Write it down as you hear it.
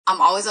I'm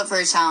always up for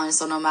a challenge,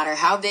 so no matter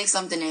how big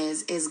something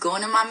is, it's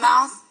going in my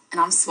mouth and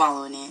I'm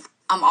swallowing it.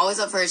 I'm always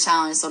up for a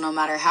challenge, so no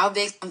matter how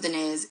big something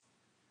is.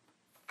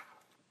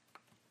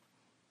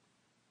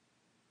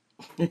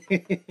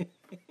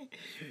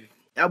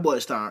 That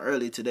boy's starting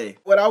early today.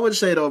 What I would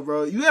say though,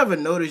 bro, you ever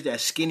notice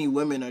that skinny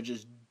women are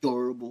just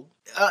durable?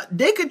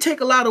 They could take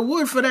a lot of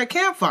wood for that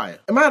campfire.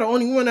 Am I the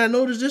only one that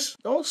noticed this?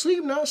 Don't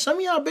sleep now. Some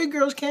of y'all big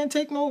girls can't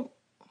take no...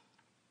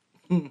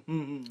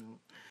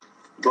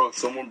 Bro,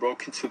 someone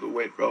broke into the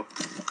whip, bro.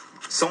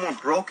 Someone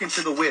broke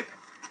into the whip.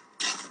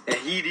 And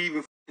he didn't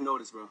even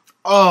notice, bro.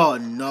 Oh,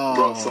 no.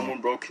 Bro,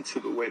 someone broke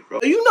into the whip, bro.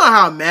 You know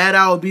how mad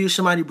I would be if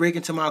somebody break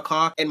into my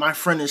car and my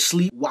friend is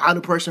asleep while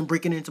the person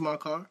breaking into my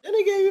car? Then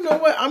again, you know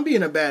what? I'm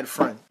being a bad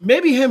friend.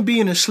 Maybe him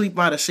being asleep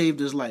might have saved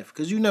his life.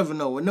 Because you never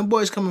know. When them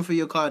boys coming for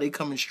your car, they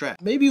coming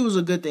strapped. Maybe it was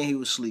a good thing he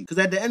was asleep.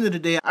 Because at the end of the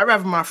day, I'd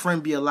rather my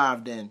friend be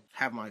alive than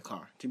have my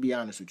car. To be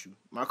honest with you.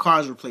 My car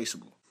is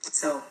replaceable.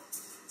 So,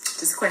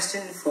 just a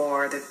question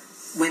for the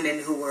women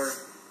who were,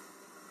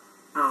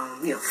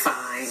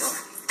 fine or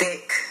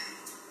thick,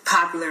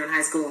 popular in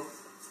high school.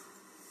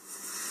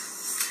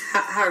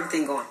 How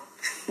everything going?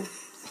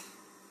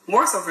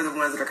 More so for the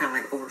ones that are kind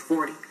of like over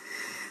 40.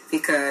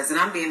 Because, and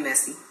I'm being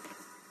messy,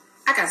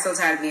 I got so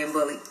tired of being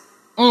bullied.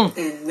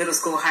 In middle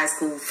school, high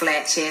school,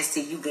 flat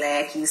chested, you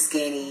black, you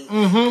skinny. You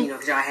know,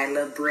 because y'all had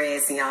little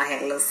breasts and y'all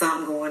had a little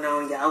something going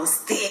on. Y'all was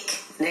thick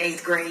in the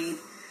 8th grade.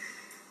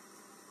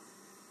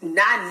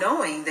 Not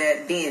knowing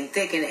that being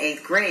thick in the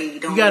 8th grade,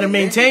 you don't gotta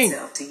maintain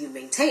yourself till you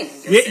maintain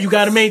yourself. Yeah, you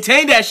gotta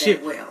maintain that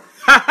shit. Well,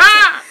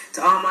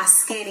 to all my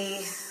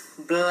skinny,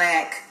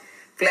 black,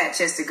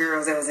 flat-chested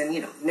girls that was in,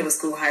 middle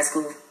school, high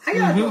school, how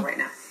y'all doing right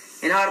now?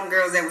 And all them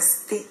girls that was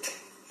thick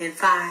and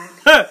fine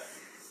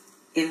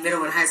in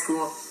middle and high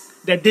school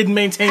that didn't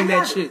maintain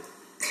that shit.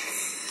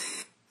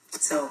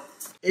 So,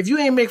 if you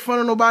ain't make fun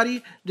of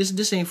nobody,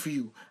 this ain't for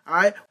you.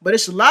 Alright? But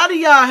it's a lot of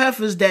y'all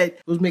heifers that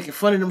was making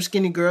fun of them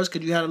skinny girls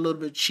because you had a little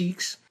bit of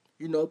cheeks.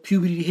 You know,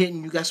 puberty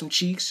hitting, you got some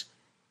cheeks.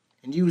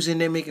 And you was in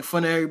there making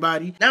fun of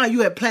everybody. Now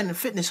you at Platinum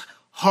Fitness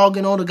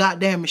hogging all the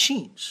goddamn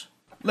machines.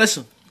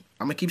 Listen,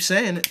 I'm going to keep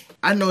saying it.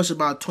 I know it's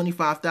about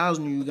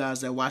 25,000 of you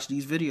guys that watch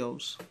these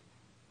videos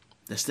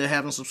that still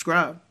haven't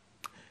subscribed.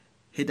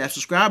 Hit that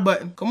subscribe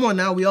button. Come on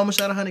now. We almost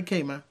at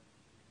 100K, man.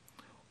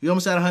 We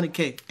almost at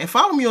 100K. And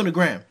follow me on the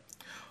gram.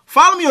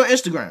 Follow me on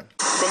Instagram.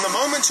 From the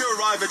moment you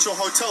arrive at your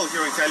hotel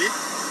here in Cali,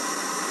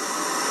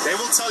 they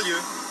will tell you,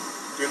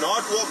 do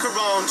not walk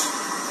around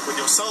with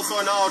your cell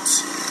phone out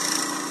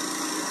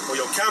or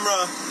your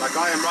camera like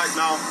I am right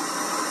now,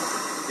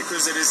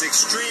 because it is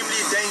extremely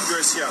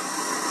dangerous here.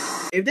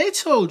 If they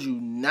told you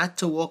not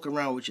to walk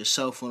around with your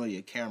cell phone or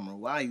your camera,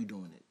 why are you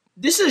doing it?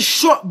 This is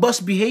short bus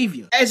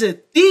behavior. As a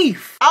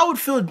thief, I would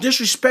feel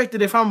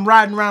disrespected if I'm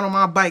riding around on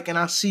my bike and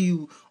I see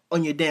you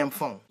on your damn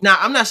phone. Now,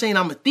 I'm not saying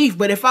I'm a thief,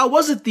 but if I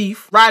was a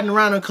thief riding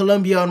around in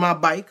Colombia on my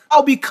bike,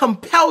 I'll be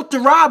compelled to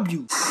rob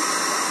you.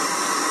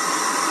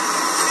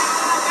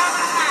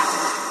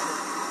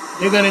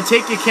 They're gonna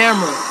take your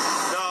camera.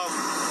 Now,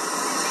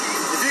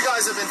 if you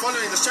guys have been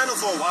following this channel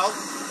for a while,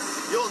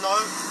 you'll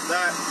know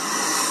that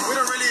we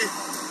don't really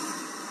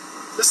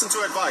listen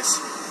to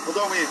advice.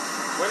 Although we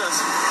winners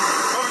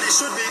probably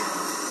should be,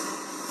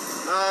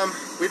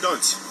 we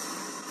don't.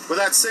 With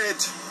that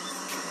said,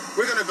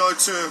 we're gonna go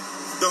to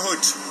the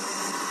hood.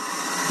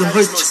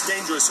 Cali's most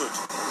dangerous hood.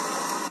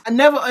 I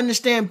never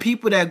understand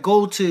people that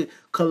go to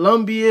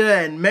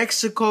Colombia and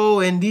Mexico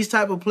and these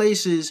type of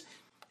places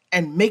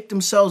and make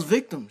themselves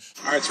victims.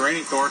 All right, it's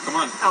raining, Thor. Come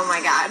on. Oh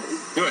my God.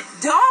 Do it.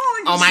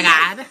 Don't. Oh my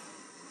God.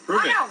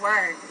 Prove it. Not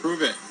work.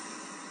 Prove it.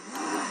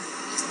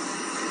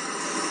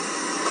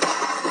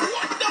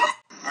 What the?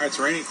 All right, it's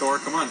raining, Thor.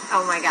 Come on.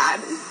 Oh my God.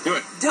 Do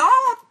it.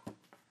 Don't.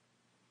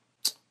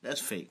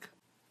 That's fake.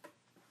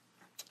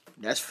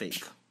 That's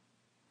fake.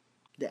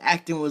 The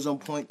acting was on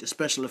point, the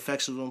special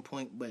effects was on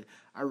point, but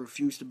I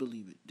refuse to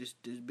believe it. This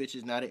bitch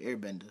is not an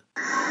airbender.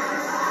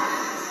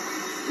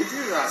 You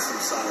do got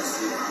some size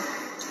to you.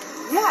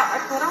 Yeah, I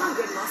put on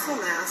good muscle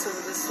mass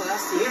over this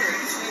last year.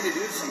 You just need to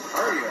do some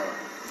cardio.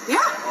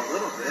 Yeah. A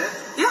little bit.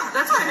 Yeah,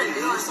 that's what I You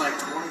do. lose like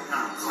 20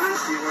 pounds.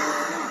 See where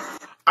we're going.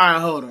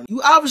 Alright, hold on.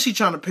 You obviously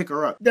trying to pick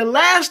her up. The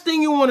last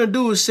thing you want to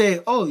do is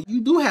say, oh,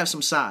 you do have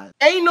some size.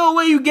 Ain't no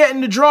way you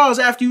getting the draws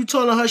after you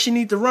told her she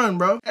need to run,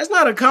 bro. That's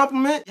not a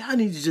compliment. Y'all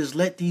need to just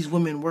let these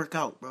women work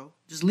out, bro.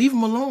 Just leave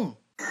them alone.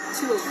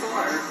 204.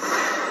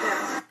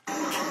 Yeah.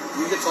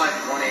 You get to like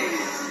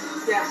 180.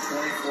 Yeah.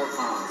 24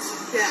 pounds.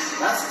 Yeah.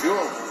 That's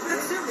doable.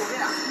 That's doable,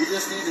 yeah. You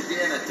just need to be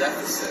in a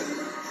deficit.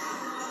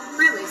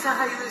 Really? Is that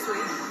how you lose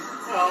weight?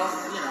 Well,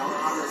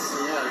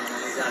 obviously, yeah,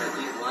 you gotta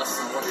eat less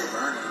than what you're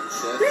burning and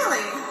shit.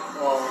 Really?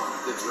 Well,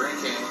 the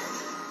drinking.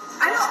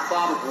 I know.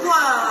 Probably.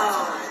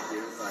 Whoa.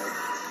 Dude. Like,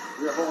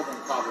 you're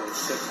holding probably a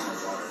shit ton of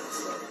water,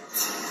 so.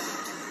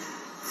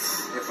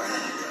 If I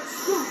had to guess.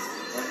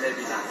 And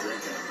maybe not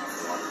drinking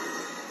enough water.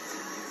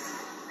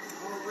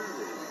 Oh,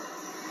 really?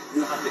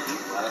 You don't have to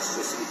eat less,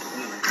 just eat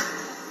cleaner.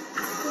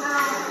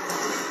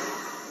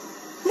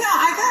 Yeah,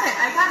 I got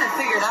got it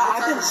figured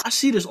out. I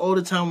see this all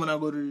the time when I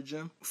go to the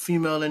gym.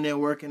 Female in there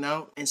working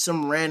out, and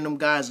some random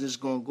guys just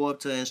gonna go up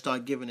to her and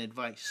start giving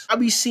advice. I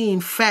be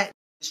seeing fat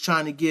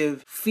trying to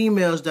give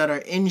females that are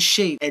in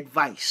shape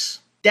advice.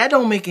 That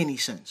don't make any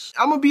sense.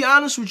 I'm gonna be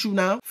honest with you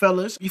now,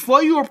 fellas.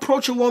 Before you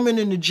approach a woman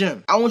in the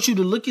gym, I want you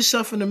to look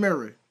yourself in the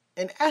mirror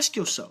and ask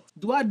yourself,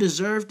 do I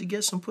deserve to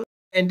get some pussy?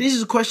 And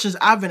these are questions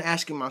I've been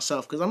asking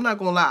myself, because I'm not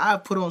gonna lie, I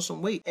put on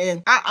some weight.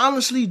 And I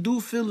honestly do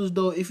feel as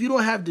though if you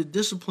don't have the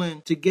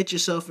discipline to get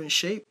yourself in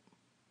shape,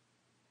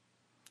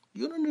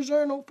 you don't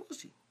deserve no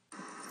pussy.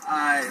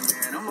 Alright,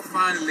 man. I'm gonna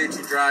finally let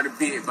you drive the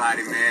big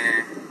body,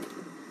 man.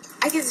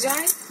 I get to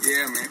drive?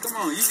 Yeah, man. Come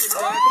on. You get to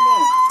drive. Come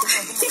on.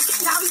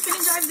 Now we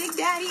finna drive Big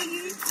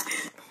Daddy.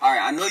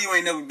 Alright, I know you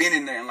ain't never been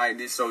in nothing like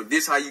this, so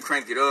this how you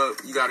crank it up.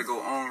 You gotta go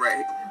on right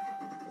here.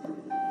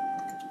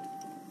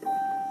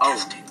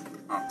 Oh.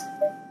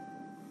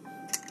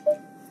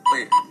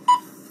 Wait.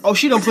 Oh,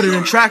 she done put it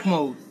in track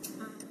mode.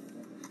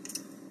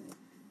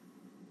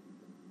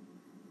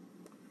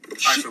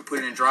 Alright, so put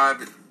it in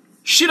drive.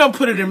 She done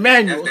put it in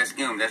manual. That's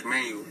M. That's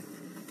manual.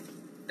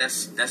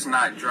 That's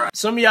not drive.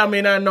 Some of y'all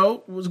may not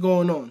know what's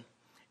going on.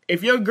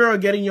 If your girl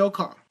get in your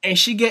car and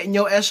she get in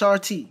your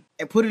SRT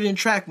and put it in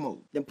track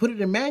mode, then put it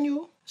in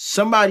manual,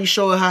 somebody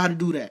show her how to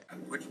do that.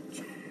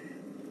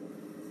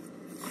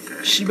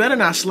 Okay. She better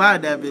not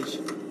slide that bitch.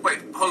 Wait,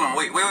 hold on,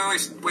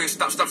 wait,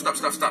 stop,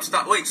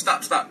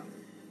 stop.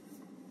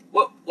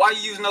 What? Why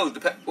you using those?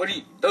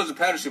 Those are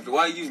paddle shifters.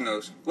 Why you using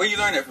those? Where you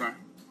learn that from?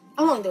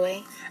 Along the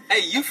way.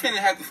 Hey, you finna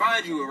have to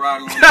find you a ride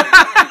along the way.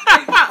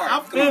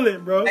 I feel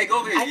it, bro. Hey,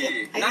 go over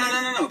here.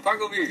 No.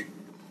 Park over here.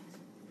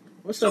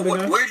 What's up,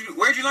 man?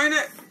 Where'd you learn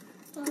that?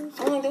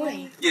 Along the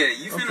way. Yeah,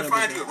 you finna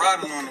find you a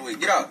ride along the way.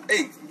 Get out.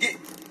 Hey, get.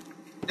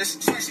 This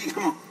seat.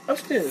 Come on.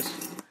 Upstairs.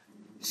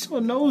 So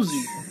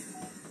nosy.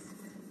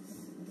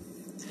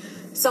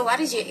 So why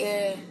does your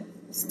ear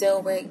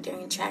still work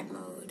during track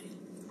mode?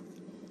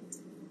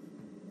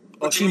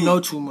 Oh, she know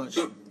too much.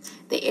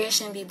 The ear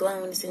shouldn't be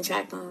blown when it's in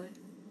track mode.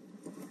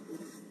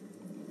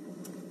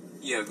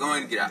 Yeah, go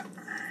ahead and get out.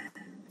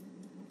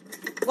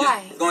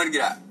 Why? Yeah, go ahead and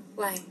get out.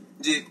 Why?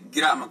 Just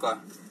get out of my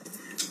car.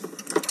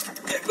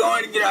 Yeah, go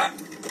ahead and get out.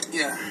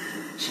 Yeah.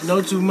 She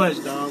know too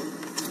much, dog.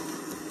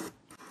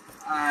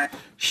 Alright.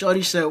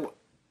 Shorty said,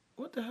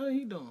 what the hell are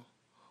you doing?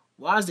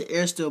 Why is the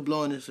air still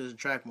blowing if it's in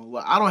track mode?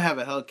 Well, I don't have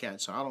a Hellcat,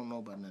 so I don't know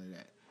about none of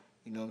that.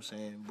 You know what I'm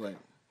saying? But,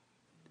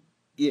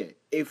 yeah,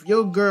 if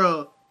your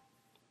girl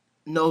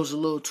knows a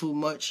little too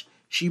much,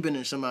 she been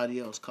in somebody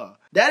else's car.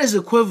 That is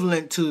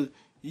equivalent to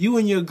you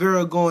and your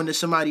girl going to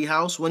somebody's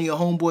house, one of your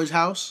homeboys'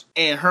 house,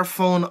 and her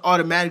phone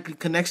automatically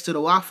connects to the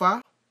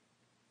Wi-Fi.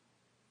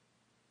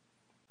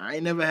 I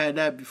ain't never had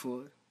that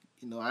before.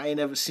 You know, I ain't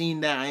never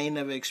seen that. I ain't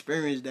never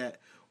experienced that.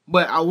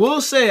 But I will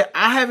say,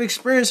 I have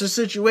experienced a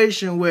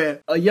situation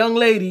where a young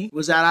lady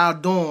was at our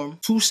dorm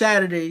 2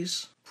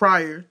 Saturdays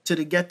prior to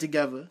the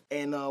get-together,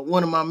 and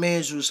one of my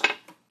mans was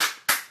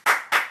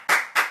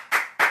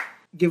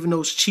giving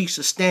those cheeks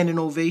a standing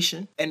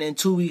ovation. And then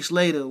 2 weeks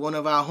later, one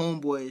of our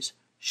homeboys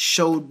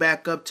showed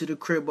back up to the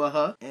crib with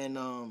her and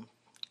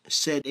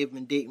said they've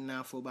been dating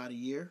now for about a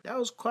year. That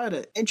was quite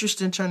an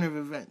interesting turn of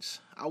events.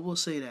 I will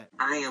say that.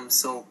 I am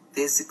so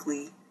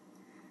physically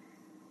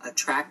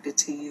attracted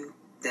to you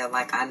that,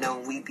 like, I know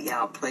we be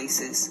out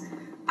places,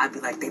 I'd be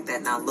like, they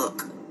better not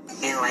look.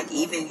 And, like,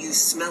 even you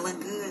smelling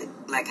good,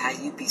 like how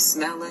you be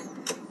smelling,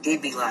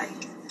 it be like,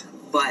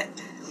 but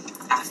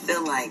I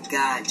feel like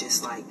God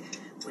just, like,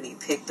 when he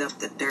picked up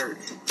the dirt,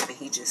 and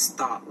he just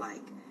thought,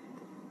 like,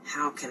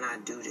 how can I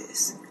do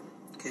this?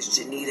 Because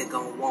Janita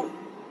gonna want.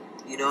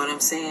 You know what I'm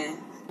saying?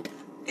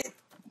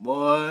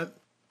 Boy,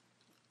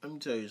 let me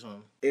tell you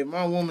something. If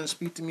my woman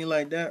speak to me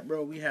like that,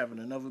 bro, we having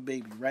another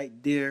baby right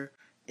there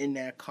in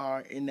that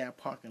car, in that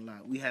parking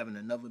lot. We having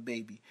another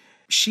baby.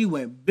 She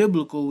went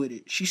biblical with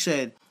it. She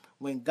said,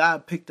 when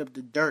God picked up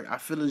the dirt, I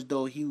feel as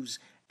though he was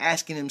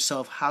asking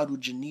himself, how do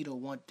Janita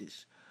want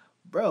this?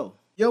 Bro,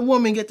 your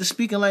woman get to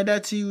speaking like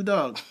that to you,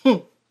 dog.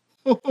 And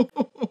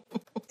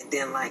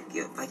then, like,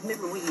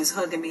 remember when you was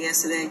hugging me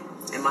yesterday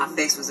and my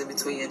face was in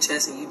between your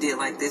chest and you did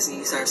like this and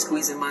you started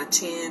squeezing my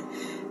chin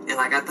and,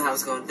 like, I thought I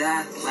was going to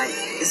die? Like,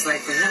 it's like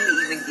for him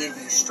to even give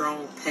you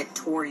strong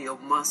pectoral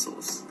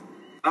muscles.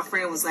 My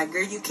friend was like,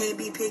 girl, you can't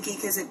be picky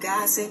because if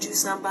God sends you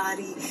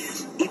somebody,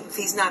 even if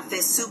he's not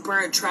super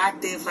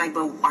attractive, like,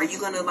 but are you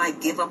going to, like,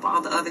 give up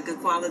all the other good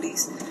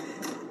qualities?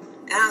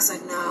 And I was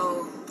like,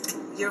 no,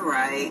 you're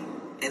right.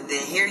 And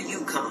then here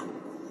you come,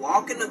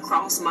 walking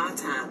across my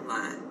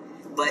timeline.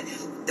 But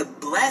the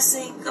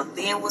blessing of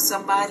being with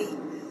somebody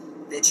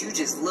that you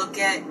just look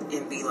at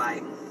and be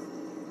like,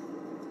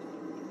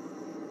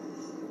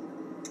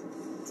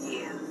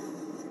 yeah,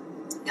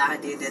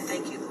 God did that.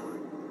 Thank you,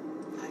 Lord.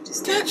 I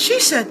just She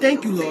said,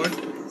 thank you, Lord.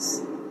 For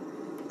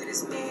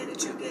this man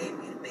that you gave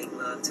me to make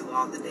love to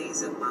all the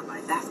days of my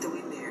life after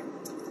we married.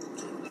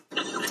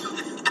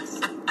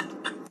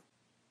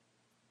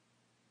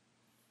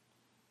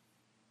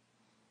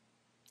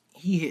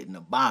 He hitting the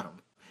bottom.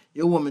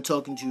 Your woman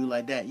talking to you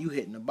like that, you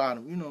hitting the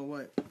bottom. You know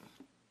what?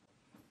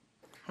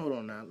 Hold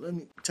on now. Let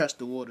me test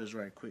the waters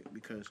right quick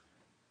because...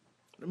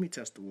 Let me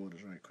test the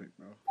waters right quick,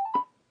 bro.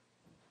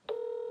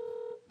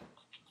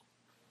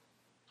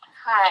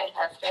 Hi,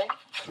 husband.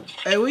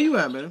 Hey, where you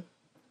at, man?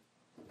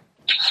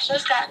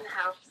 Just got in the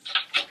house.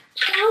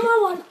 Mama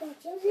wants that.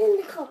 She's in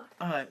the car.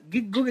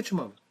 Alright, go get your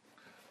mother.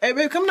 Hey,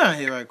 babe, come down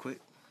here right quick.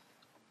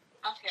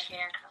 Okay,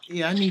 here.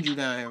 Yeah, I need you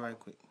down here right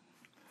quick.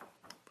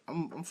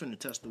 I'm finna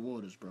test the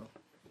waters, bro.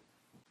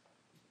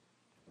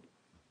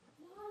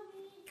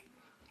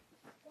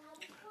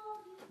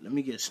 Let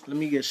me get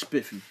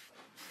spiffy.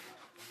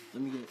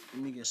 Let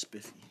me get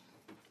spiffy.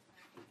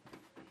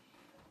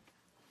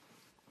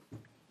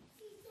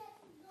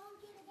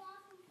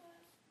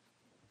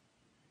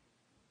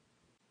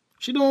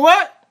 She doing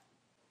what?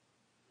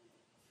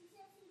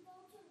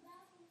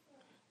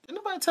 Did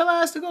nobody tell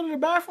her ass to go to the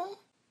bathroom?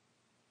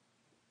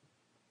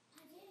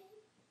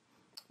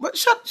 What?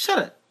 Shut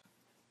it.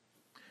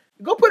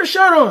 Go put a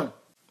shirt on.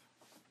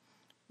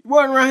 You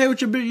walking around here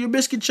with your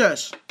biscuit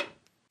chest.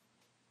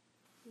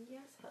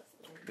 Yes,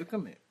 husband. Yo,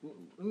 come here.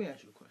 Let me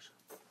ask you a question.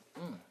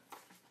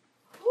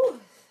 Ooh,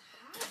 it's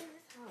hot in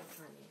this house,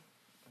 honey.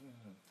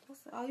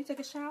 Oh, you took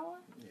a shower?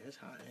 Yeah, it's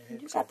hot in here.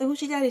 You got the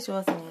hoochie daddy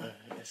shorts on.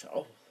 Yes,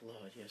 oh,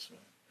 Lord, yes,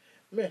 ma'am.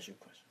 Let me ask you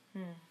a question.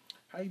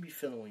 How you be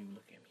feeling when you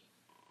look at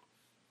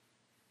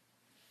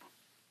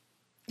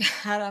me?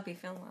 How do I be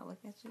feeling when I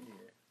look at you?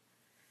 Yeah.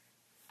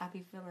 I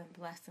be feeling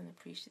blessed and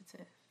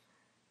appreciative.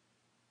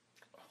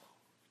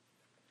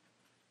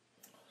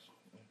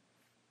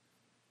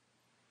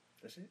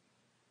 That's it?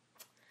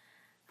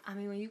 I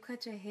mean, when you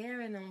cut your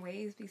hair and them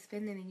waves be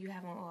spinning and you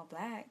have on all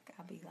black,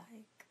 I'll be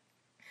like,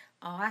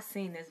 oh, I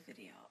seen this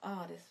video.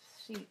 Oh, this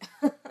she.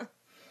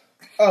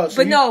 Oh,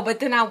 so but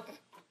then I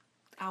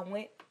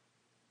went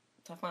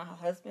to find her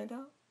husband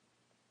though.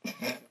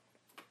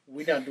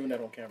 We not doing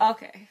that on camera.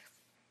 Okay.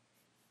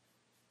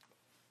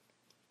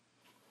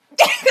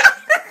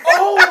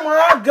 Oh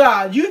my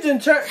God! You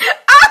didn't turn.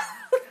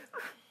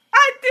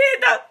 I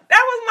did. That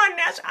was my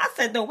natural. I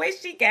said the way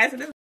she gassed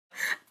this.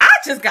 I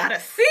just gotta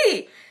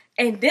see.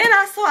 And then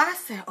I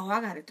said, oh,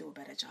 I gotta do a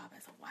better job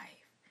as a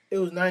wife. It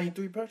was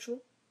 93 petrol.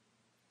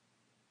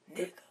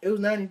 Nigga. It was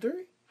 93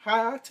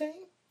 high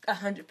octane.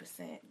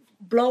 100%.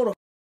 Blow the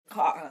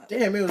car up.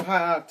 Damn, it was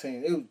high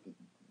octane. It was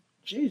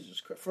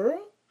Jesus Christ, for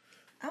real.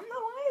 I'm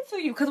not lying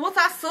to you, because once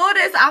I saw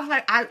this, I was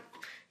like,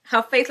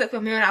 her face looked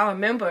familiar, and I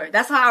remember.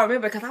 That's how I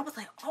remember, because I was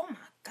like, oh my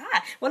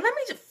God. Well,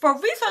 for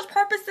research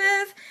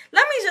purposes,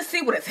 let me just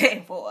see what it's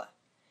hitting for.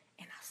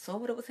 And I saw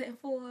what it was hitting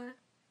for,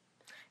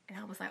 and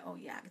I was like, oh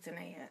yeah, it's in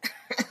there.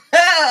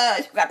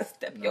 You gotta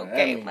step your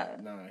game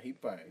up. Nah,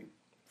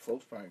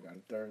 folks probably got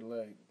a third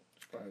leg.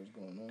 That's probably what's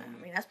going on.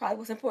 I mean, that's probably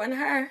what's important to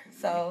her.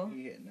 So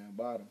he hitting that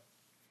bottom.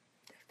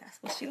 That's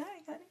what she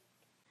like, honey.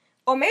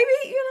 Or maybe,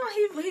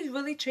 he's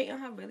really treating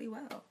her really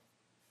well.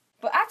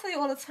 But I tell you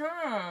all the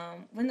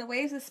time, when the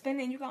waves are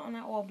spinning, you got on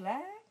that all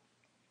black.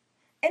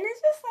 And it's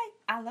just like,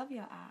 I love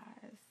your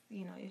eyes.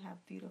 You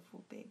have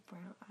beautiful, big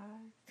brown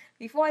eyes.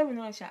 Before I even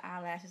noticed your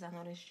eyelashes, I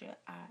noticed your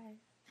eyes.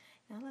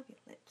 And I love your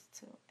lips,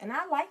 too. And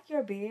I like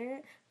your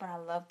beard, but I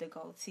love the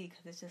goatee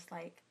because it's just,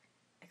 like,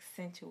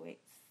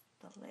 accentuates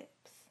the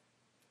lips.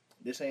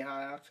 This ain't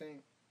high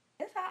octane?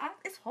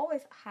 It's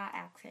always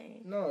high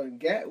octane. No,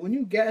 when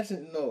you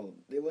gassing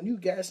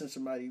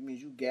somebody, it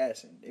means you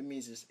gassing. It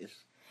means it's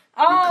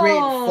you're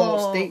creating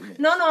false statements.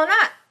 No,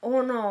 not.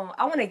 Oh no,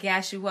 I want to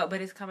gas you up, but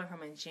it's coming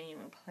from a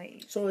genuine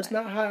place. So it's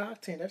not high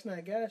octane. That's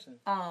not gassing.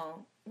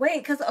 Oh, wait,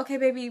 because okay,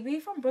 baby, we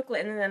from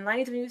Brooklyn, and in the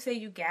 90s when you say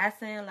you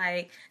gassing,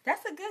 like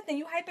that's a good thing.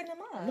 You hyping them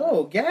up.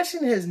 No,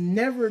 gassing has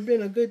never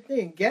been a good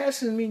thing.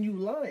 Gassing mean you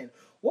lying.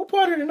 What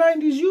part of the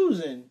 90s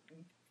using?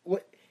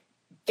 What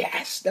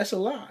gas? That's a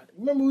lie.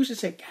 Remember we used to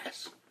say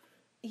gas.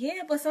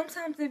 Yeah, but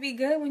sometimes it be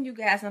good when you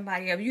gas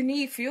somebody up. You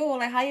need fuel.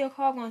 Like how your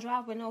car gonna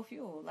drive with no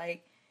fuel?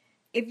 Like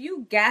if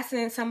you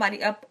gassing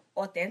somebody up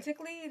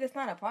authentically, that's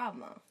not a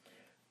problem.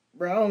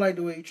 Bro, I don't like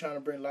the way you're trying to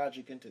bring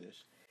logic into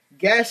this.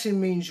 Gassing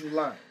means you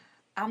lying.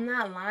 I'm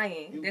not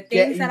lying. The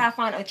things that I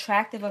find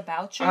attractive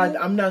about you.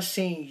 I'm not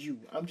saying you.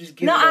 I'm just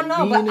giving. No, I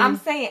know, but I'm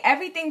saying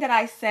everything that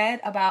I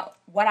said about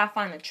what I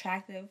find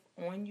attractive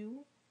on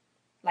you,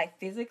 like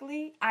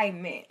physically, I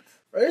meant.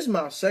 Bro, this is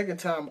my second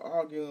time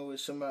arguing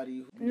with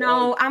somebody.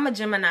 No, I'm a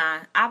Gemini.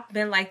 I've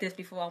been like this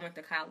before I went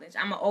to college.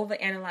 I'm going to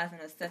overanalyze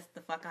and assess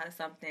the fuck out of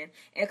something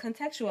and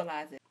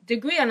contextualize it.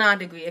 Degree or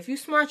non-degree. If you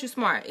smart, you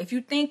smart. If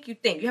you think, you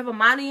think. You have a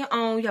mind of your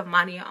own, you have a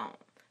mind of your own.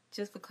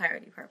 Just for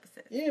clarity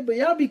purposes. Yeah, but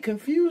y'all be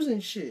confusing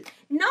shit.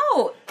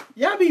 No.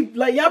 Y'all be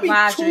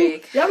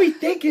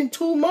thinking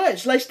too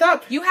much. Like,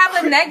 stop. You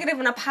have a negative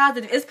and a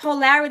positive. It's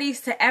polarities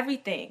to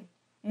everything.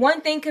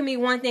 One thing can mean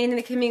one thing and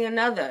it can mean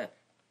another.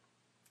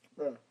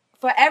 Bro.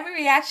 For every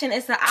reaction,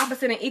 it's an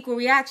opposite and equal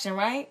reaction,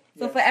 right?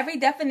 So for every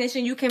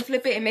definition, you can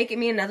flip it and make it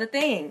mean another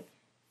thing.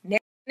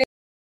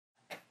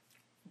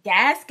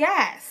 Gas.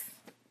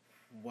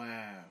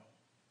 Wow.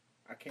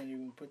 I can't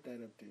even put that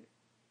up there.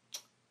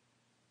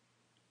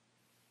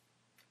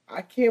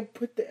 I can't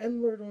put the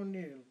N-word on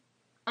there.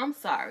 I'm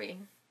sorry.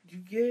 You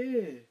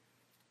get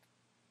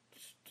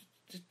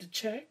just the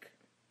check.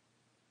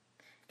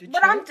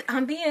 But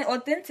I'm being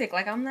authentic.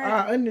 Like, I'm not.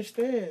 I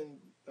understand.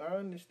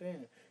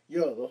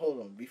 Yo,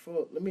 hold on.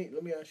 Before let me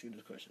ask you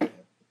this question.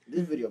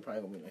 This video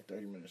probably gonna be like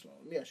 30 minutes long.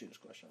 Let me ask you this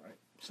question, right?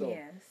 So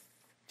Yes.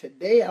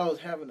 Today I was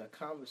having a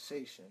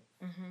conversation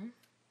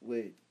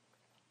with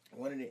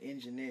one of the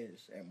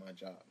engineers at my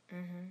job.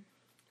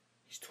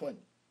 He's 20.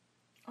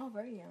 Oh,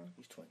 very young.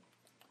 He's 20.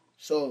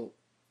 So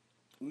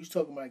we was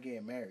talking about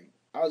getting married.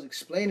 I was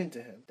explaining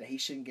to him that he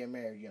shouldn't get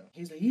married young.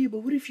 He's like, yeah, but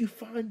what if you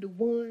find the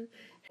one?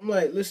 I'm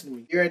like, listen to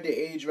me. You're at the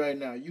age right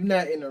now. You're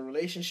not in a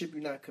relationship.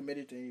 You're not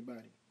committed to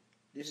anybody.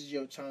 This is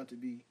your time to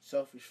be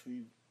selfish for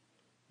you.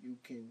 You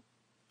can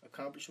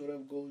accomplish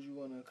whatever goals you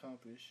want to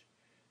accomplish.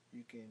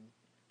 You can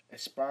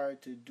aspire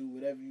to do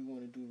whatever you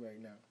want to do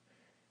right now.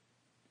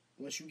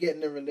 Once you get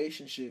in a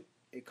relationship,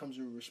 it comes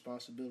with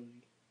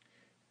responsibility.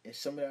 And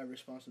some of that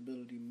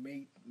responsibility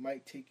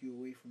might take you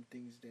away from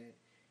things that,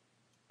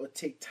 or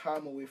take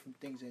time away from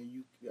things that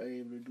you are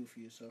able to do for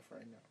yourself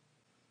right now.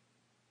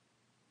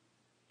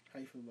 How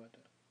you feel about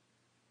that?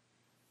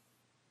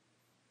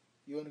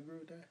 You want to agree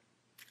with that?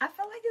 I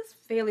feel like it's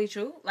fairly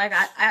true. Like,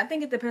 I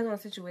think it depends on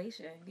the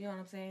situation. You know what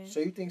I'm saying? So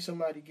you think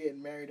somebody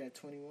getting married at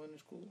 21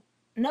 is cool?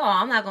 No,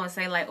 I'm not going to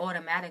say, like,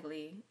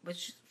 automatically. But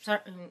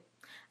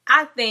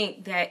I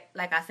think that,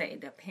 like I said,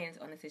 it depends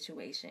on the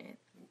situation.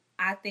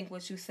 I think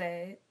what you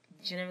said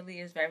generally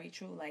is very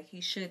true. Like,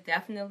 he should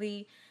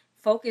definitely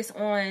focus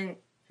on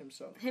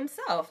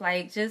himself.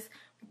 Like, just,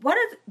 what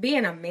does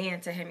being a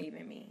man to him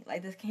even mean?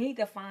 Like, can he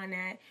define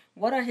that?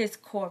 What are his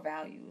core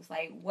values?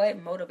 Like,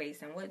 what motivates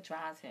him? What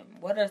drives him?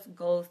 What are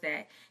goals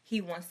that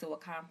he wants to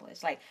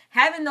accomplish? Like,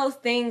 having those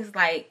things,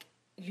 like,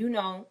 you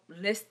know,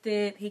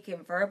 listed, he can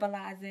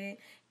verbalize it.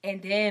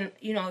 And then,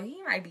 you know,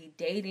 he might be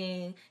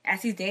dating.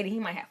 As he's dating, he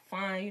might have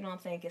fun, you know what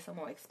I'm saying, get some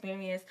more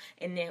experience.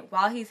 And then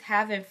while he's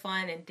having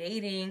fun and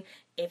dating,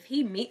 if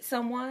he meets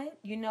someone,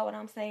 you know what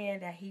I'm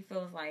saying, that he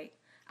feels like,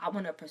 I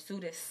want to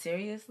pursue this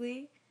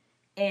seriously.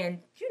 And,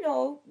 you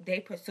know,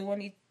 they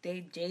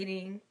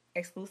dating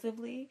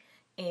exclusively.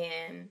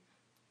 And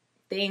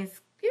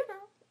things, you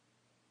know,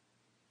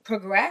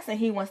 progress and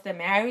he wants to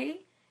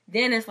marry.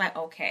 Then it's like,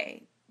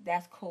 okay,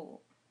 that's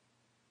cool.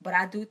 But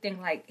I do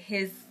think, like,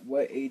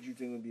 what age you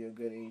think would be a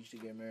good age to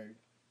get married?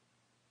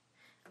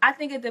 I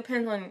think it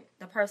depends on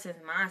the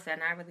person's mindset,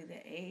 not really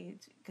the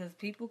age. Because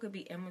people could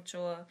be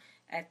immature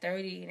at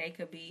 30 and they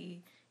could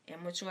be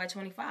immature at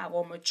 25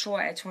 or mature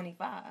at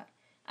 25.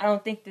 I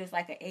don't think there's,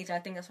 like, an age. I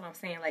think that's what I'm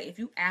saying. Like, if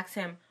you ask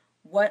him,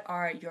 what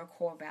are your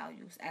core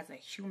values as a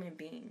human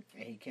being?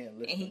 And he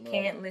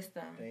can't list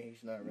them.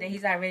 Then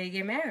he's not ready to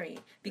get married.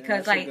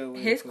 Because, like,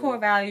 his core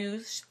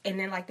values, and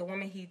then, like, the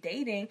woman he's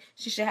dating,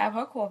 she should have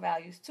her core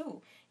values,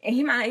 too. And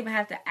he might even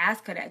have to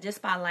ask her that.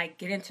 Just by, like,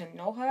 getting to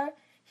know her,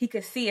 he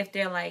could see if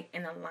they're, like,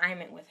 in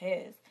alignment with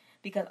his.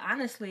 Because,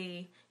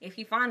 honestly, if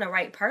he find the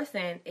right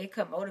person, it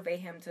could motivate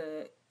him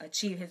to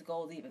achieve his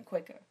goals even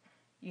quicker.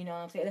 You know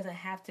what I'm saying? It doesn't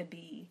have to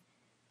be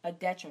a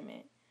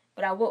detriment.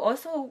 But I will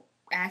also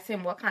ask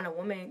him what kind of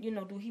woman, you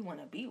know, do he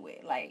want to be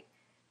with? Like,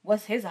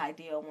 what's his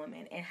ideal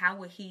woman? And how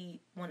would he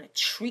want to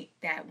treat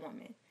that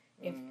woman?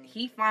 If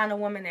he find a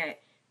woman that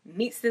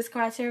meets this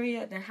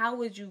criteria, then how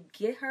would you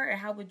get her and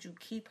how would you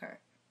keep her?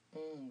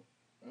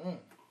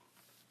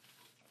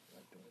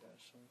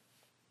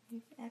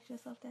 You ask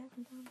yourself that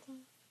from time to time.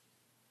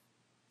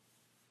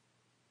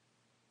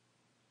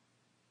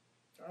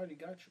 I already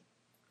got you.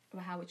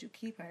 But how would you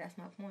keep her? That's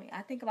my point.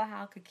 I think about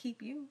how I could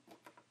keep you.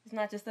 It's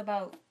not just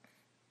about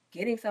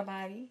getting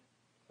somebody.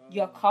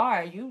 Your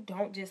car, you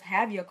don't just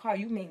have your car.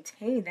 You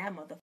maintain that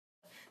motherfucker.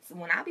 So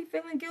when I be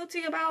feeling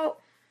guilty about,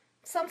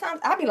 sometimes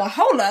I be like,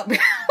 hold up. The way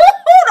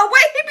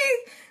he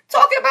be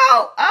talking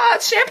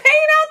about champagne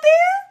out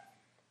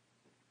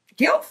there,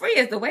 guilt-free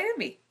is the way to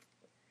be.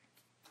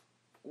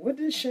 What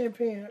does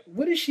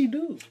she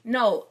do?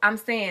 No, I'm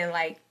saying,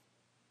 like,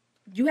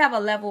 you have a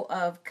level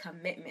of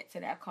commitment to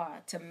that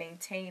car, to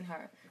maintain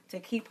her, to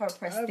keep her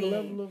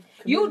pristine.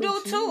 You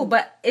do too,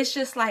 but it's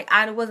just like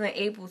I wasn't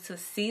able to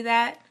see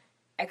that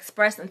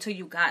expressed until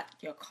you got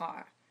your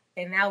car.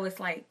 And now it's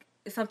like,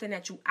 it's something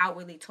that you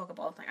outwardly talk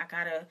about. It's like,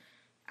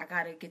 I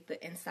gotta get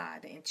the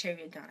inside, the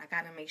interior done. I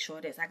gotta make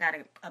sure this. I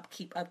gotta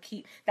upkeep.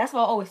 That's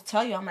what I always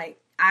tell you. I'm like,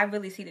 I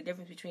really see the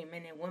difference between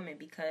men and women,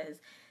 because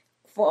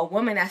for a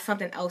woman, that's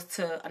something else,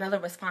 to another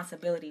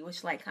responsibility,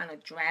 which, like, kind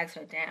of drags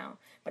her down.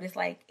 But it's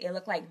like, it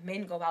look like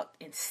men go out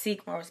and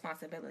seek more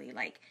responsibility.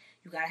 Like,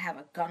 you gotta have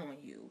a gun on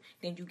you.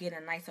 Then you get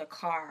a nicer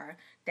car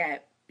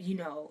that, you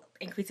know,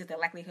 increases the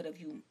likelihood of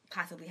you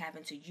possibly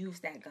having to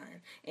use that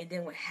gun. And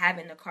then with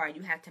having the car,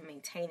 you have to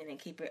maintain it and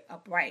keep it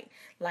upright.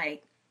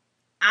 Like,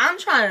 I'm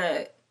trying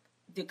to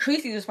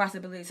decrease these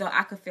responsibilities so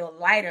I could feel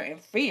lighter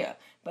and freer.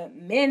 But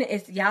men,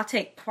 y'all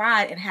take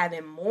pride in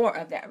having more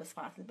of that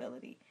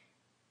responsibility.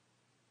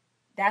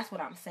 That's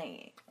what I'm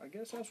saying. I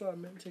guess that's why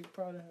men take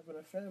pride in having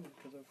a family,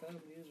 because a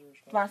family is a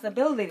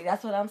responsibility.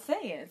 That's what I'm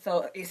saying.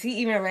 So is he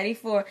even ready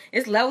for?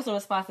 It's levels of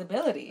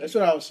responsibility. That's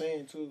what I was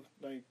saying too.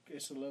 Like,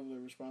 it's a level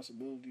of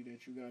responsibility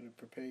that you got to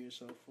prepare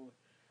yourself for.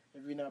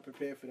 If you're not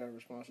prepared for that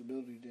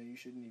responsibility, then you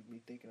shouldn't even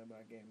be thinking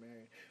about getting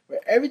married. But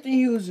everything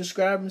he was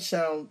describing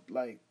sound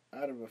like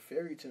out of a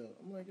fairy tale.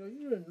 I'm like, yo,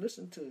 you done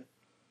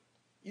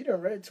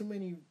read too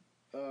many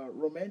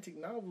romantic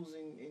novels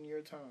in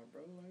your time,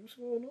 bro. Like, what's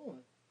going on?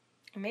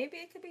 Maybe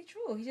it could be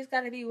true. He just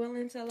got to be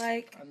willing to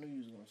like. I knew you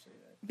was gonna say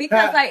that.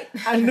 Because like,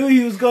 I knew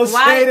you was gonna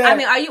say that. I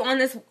mean,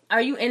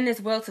 are you in this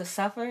world to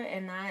suffer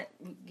and not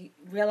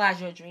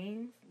realize your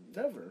dreams?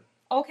 Never.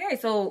 Okay,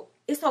 so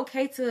it's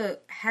okay to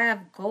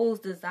have goals,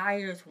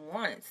 desires,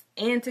 wants,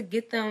 and to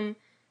get them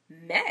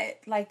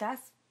met. Like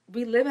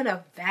we live in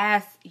a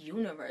vast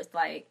universe.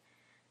 Like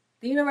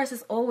the universe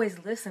is always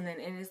listening,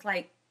 and it's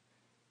like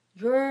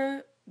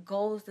your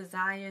goals,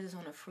 desires is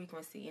on a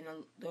frequency, and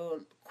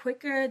the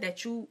quicker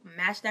that you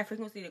match that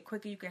frequency, the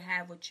quicker you can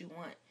have what you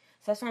want.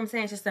 So that's what I'm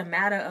saying. It's just a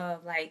matter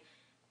of like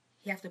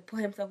he has to put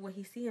himself where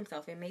he sees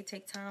himself. It may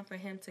take time for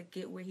him to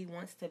get where he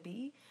wants to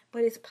be,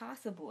 but it's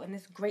possible, and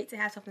it's great to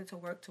have something to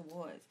work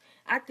towards.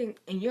 I think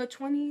in your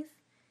 20s,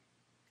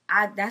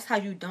 that's how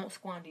you don't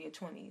squander your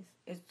 20s.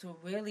 Is to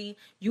really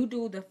you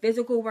do the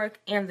physical work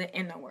and the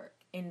inner work,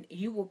 and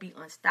you will be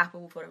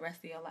unstoppable for the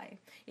rest of your life.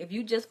 If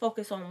you just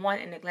focus on one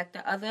and neglect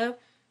the other,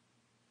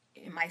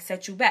 it might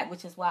set you back,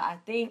 which is why I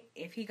think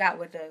if he got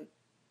with a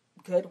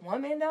good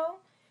woman, though,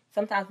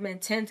 sometimes men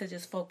tend to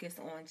just focus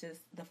on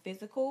just the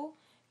physical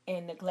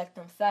and neglect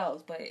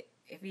themselves. But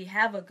if he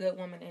have a good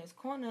woman in his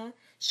corner,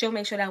 she'll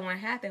make sure that won't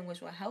happen,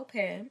 which will help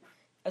him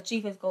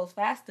achieve his goals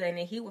faster, and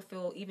then he will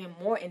feel even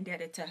more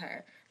indebted to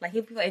her. Like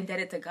he'll feel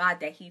indebted to God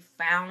that he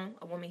found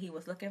a woman he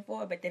was looking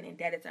for, but then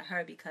indebted to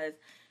her because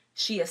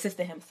she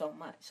assisted him so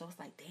much. So it's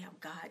like, damn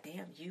God,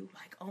 damn you.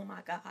 Like, oh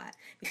my God.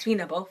 Between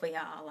the both of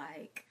y'all,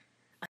 like,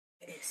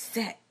 is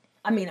set.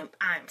 I mean,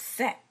 I'm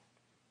set.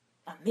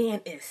 A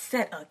man is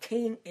set. A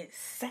king is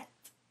set.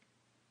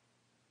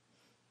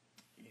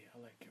 Yeah,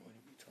 I like it when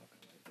you be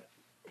talking like that.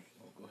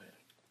 Oh, go ahead.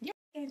 Yeah,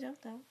 you can't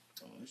jump though.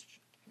 Oh, it's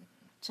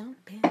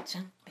jumping.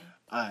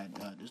 Alright,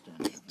 this done.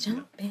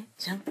 Jumping.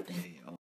 Yeah,